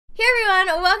Hey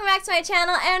everyone, welcome back to my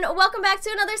channel and welcome back to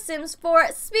another Sims 4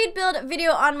 speed build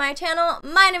video on my channel.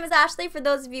 My name is Ashley, for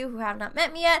those of you who have not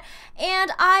met me yet,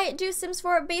 and I do Sims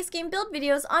 4 base game build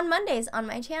videos on Mondays on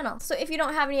my channel. So if you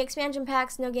don't have any expansion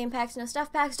packs, no game packs, no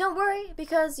stuff packs, don't worry,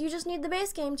 because you just need the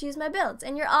base game to use my builds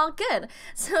and you're all good.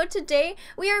 So today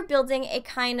we are building a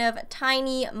kind of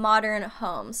tiny modern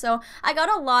home. So I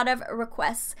got a lot of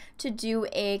requests to do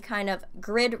a kind of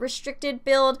grid restricted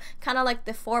build, kind of like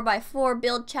the 4x4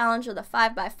 build challenge or the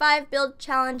 5x5 build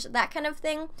challenge, that kind of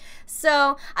thing.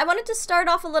 So I wanted to start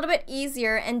off a little bit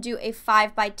easier and do a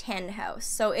 5x10 house.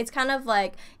 So it's kind of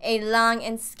like a long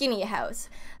and skinny house.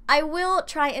 I will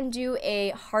try and do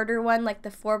a harder one like the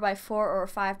 4x4 or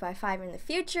 5x5 in the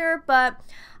future, but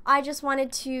I just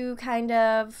wanted to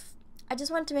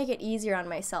make it easier on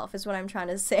myself is what I'm trying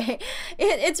to say.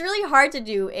 It's really hard to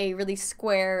do a really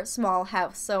square, small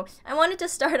house, so I wanted to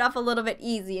start off a little bit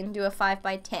easy and do a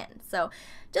 5x10. So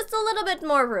just a little bit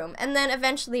more room, and then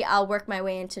eventually I'll work my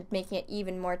way into making it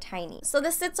even more tiny. So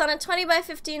this sits on a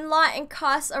 20x15 lot and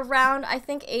costs around, I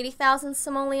think, 80,000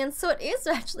 simoleons, so it is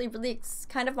actually really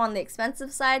kind of on the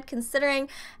expensive side considering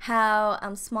how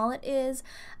small it is.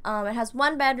 It has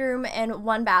one bedroom and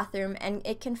one bathroom, and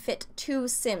it can fit 2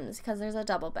 Sims because there's a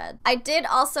double bed. I did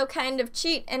also kind of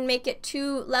cheat and make it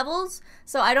 2 levels,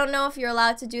 so I don't know if you're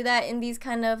allowed to do that in these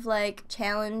kind of like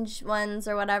challenge ones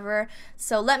or whatever.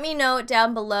 So let me know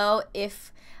down below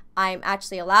if I'm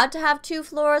actually allowed to have 2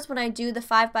 floors when I do the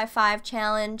 5x5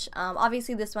 challenge.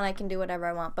 Obviously this one I can do whatever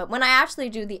I want, but when I actually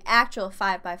do the actual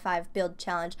 5x5 build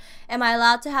challenge, am I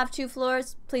allowed to have 2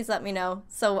 floors? Please let me know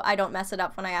so I don't mess it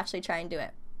up when I actually try and do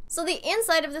it. So the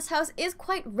inside of this house is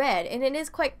quite red, and it is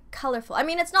quite colorful. I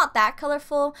mean, it's not that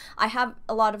colorful. I have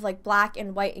a lot of like black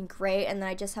and white and gray, and then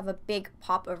I just have a big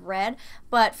pop of red.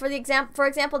 But for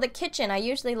example, the kitchen, I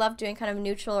usually love doing kind of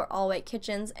neutral or all white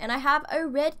kitchens, and I have a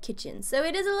red kitchen, so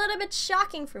it is a little bit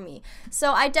shocking for me.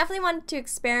 So I definitely wanted to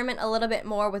experiment a little bit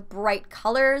more with bright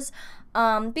colors.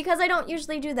 Because I don't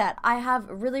usually do that. I have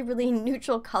really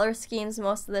neutral color schemes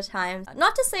most of the time.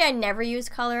 Not to say I never use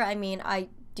color. I mean, I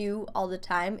do all the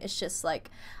time. It's just like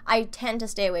I tend to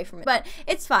stay away from it, but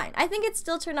it's fine. I think it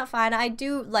still turned out fine. I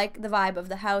do like the vibe of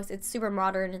the house. It's super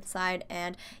modern inside,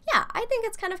 and yeah, I think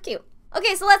it's kind of cute.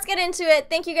 Okay, so let's get into it.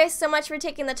 Thank you guys so much for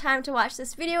taking the time to watch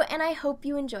this video, and I hope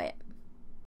you enjoy it.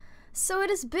 So it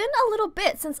has been a little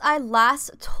bit since I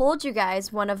last told you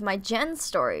guys one of my Jen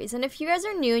stories, and if you guys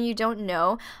are new and you don't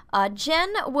know,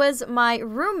 Jen was my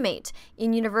roommate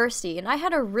in university, and I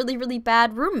had a really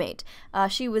bad roommate.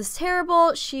 She was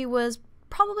terrible. She was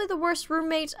probably the worst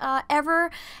roommate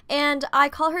ever, and I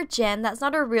call her Jen. That's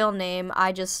not her real name.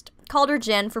 I just called her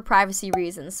Jen for privacy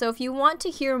reasons. So if you want to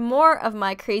hear more of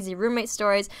my crazy roommate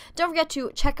stories, don't forget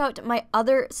to check out my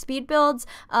other speed builds.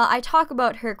 I talk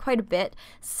about her quite a bit,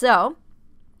 so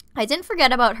I didn't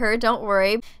forget about her, don't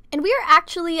worry. And we are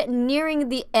actually nearing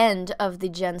the end of the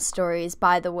Jen stories,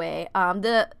 by the way.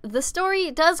 The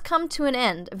story does come to an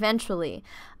end eventually.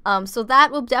 So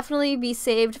that will definitely be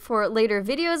saved for later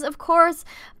videos, of course,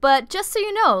 but just so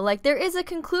you know, like, there is a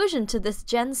conclusion to this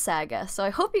Jen saga, so I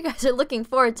hope you guys are looking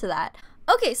forward to that.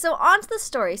 Okay, so on to the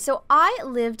story. So I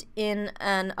lived in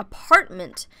an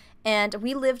apartment, and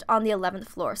we lived on the 11th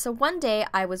floor. So one day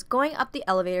I was going up the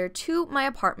elevator to my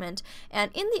apartment,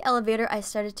 and in the elevator I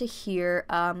started to hear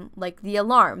like the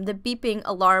alarm, the beeping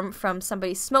alarm from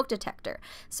somebody's smoke detector.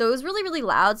 So it was really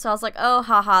loud, so I was like, oh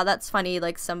haha, that's funny,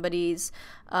 like somebody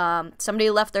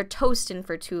left their toast in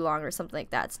for too long or something like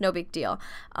that. It's no big deal.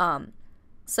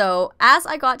 So as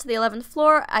I got to the 11th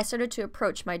floor, I started to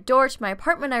approach my door to my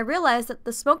apartment. I realized that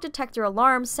the smoke detector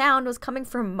alarm sound was coming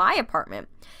from my apartment.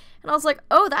 And I was like,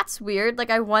 oh, that's weird.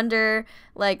 Like, I wonder,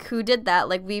 like, who did that?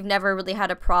 Like, we've never really had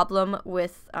a problem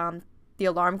with the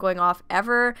alarm going off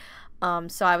ever.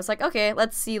 So I was like, okay,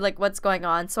 let's see, like, what's going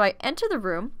on. So I enter the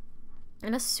room,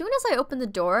 and as soon as I open the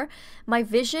door, my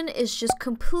vision is just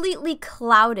completely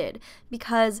clouded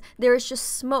because there is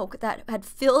just smoke that had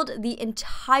filled the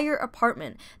entire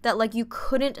apartment that, like, you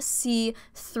couldn't see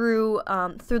through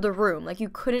the room. Like, you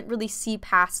couldn't really see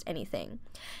past anything.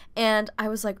 And I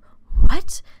was like,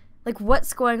 what? Like,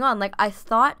 what's going on? Like, I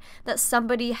thought that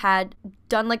somebody had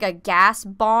done like a gas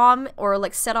bomb or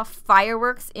like set off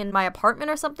fireworks in my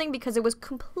apartment or something because it was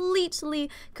completely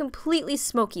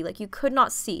smoky. Like, you could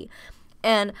not see.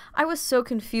 And I was so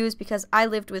confused because I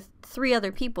lived with 3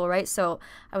 other people, right? So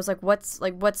I was like,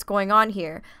 what's going on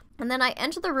here? And then I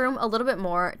enter the room a little bit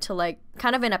more to, like,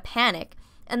 kind of in a panic.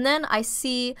 And then I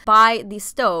see by the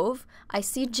stove, I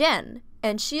see Jen.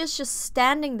 And she is just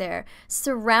standing there,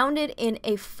 surrounded in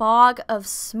a fog of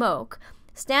smoke,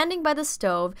 standing by the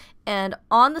stove, and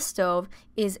on the stove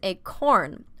is a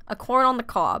corn a corn on the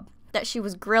cob that she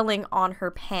was grilling on her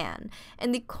pan.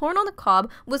 And the corn on the cob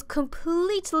was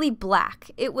completely black.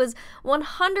 It was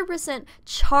 100%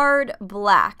 charred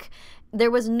black. There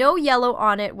was no yellow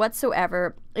on it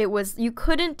whatsoever. It was, you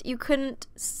couldn't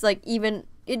like even,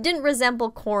 it didn't resemble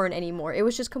corn anymore. It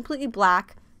was just completely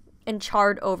black and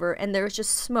charred over, and there was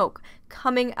just smoke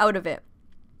coming out of it.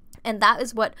 And that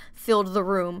is what filled the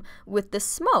room with the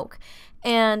smoke.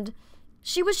 And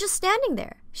she was just standing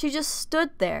there. She just stood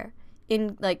there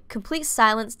in like complete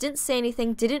silence, didn't say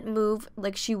anything, didn't move,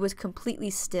 like she was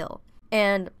completely still.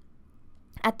 And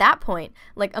at that point,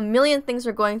 like a million things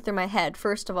were going through my head,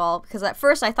 first of all, because at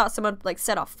first I thought someone like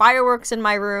set off fireworks in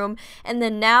my room, and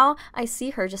then now I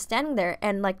see her just standing there,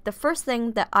 and like the first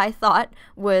thing that I thought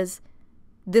was,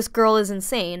 this girl is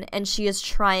insane and she is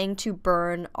trying to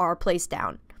burn our place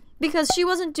down. Because she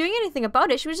wasn't doing anything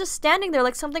about it. She was just standing there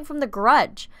like something from The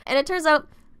Grudge. And it turns out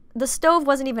the stove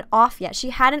wasn't even off yet. She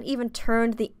hadn't even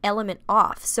turned the element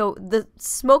off. So the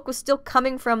smoke was still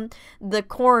coming from the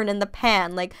corn in the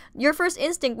pan. Like, your first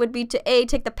instinct would be to A,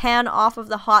 take the pan off of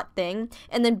the hot thing,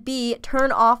 and then B,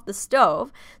 turn off the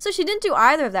stove. So she didn't do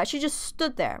either of that. She just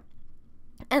stood there.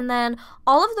 And then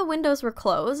all of the windows were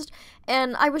closed,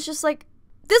 and I was just like,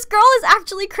 this girl is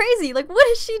actually crazy. Like, what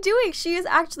is she doing? She is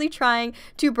actually trying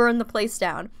to burn the place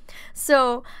down.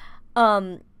 So,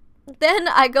 then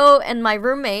I go, and my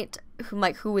roommate,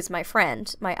 who is my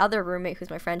friend, my other roommate who's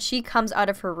my friend, she comes out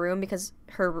of her room because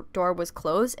her door was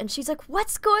closed, and she's like,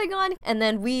 what's going on? And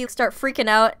then we start freaking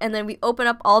out, and then we open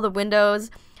up all the windows,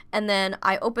 and then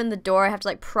I open the door. I have to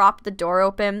like prop the door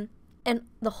open, and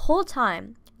the whole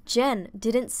time Jen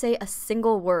didn't say a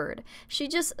single word. She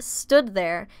just stood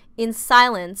there in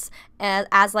silence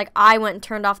as like I went and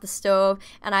turned off the stove,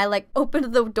 and I like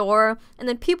opened the door, and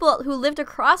then people who lived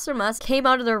across from us came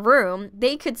out of their room.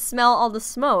 They could smell all the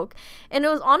smoke, and it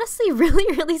was honestly really,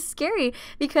 really scary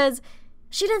because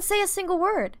she didn't say a single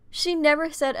word. She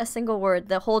never said a single word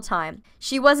the whole time.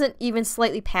 She wasn't even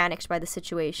slightly panicked by the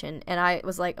situation, and I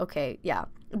was like, okay, yeah,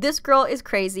 this girl is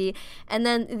crazy. And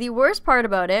then the worst part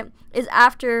about it is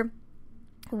after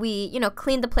we,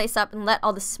 cleaned the place up and let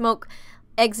all the smoke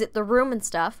exit the room and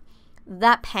stuff,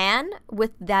 that pan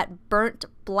with that burnt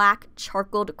black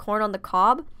charcoaled corn on the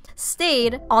cob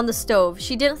stayed on the stove.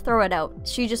 She didn't throw it out.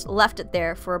 She just left it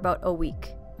there for about a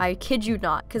week. I kid you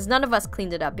not, because none of us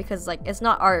cleaned it up because, like, it's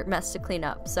not our mess to clean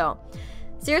up. So,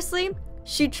 seriously,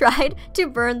 she tried to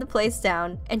burn the place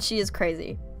down, and she is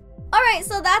crazy. Alright,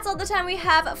 so that's all the time we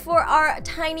have for our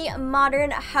tiny modern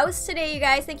house today, you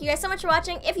guys. Thank you guys so much for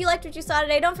watching. If you liked what you saw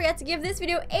today, don't forget to give this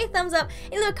video a thumbs up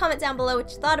and leave a comment down below what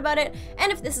you thought about it.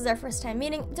 And if this is our first time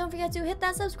meeting, don't forget to hit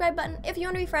that subscribe button if you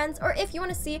want to be friends, or if you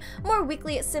want to see more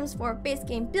weekly Sims 4 base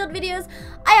game build videos.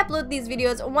 I upload these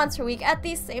videos once per week at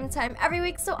the same time every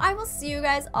week, so I will see you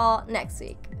guys all next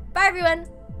week. Bye,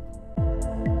 everyone!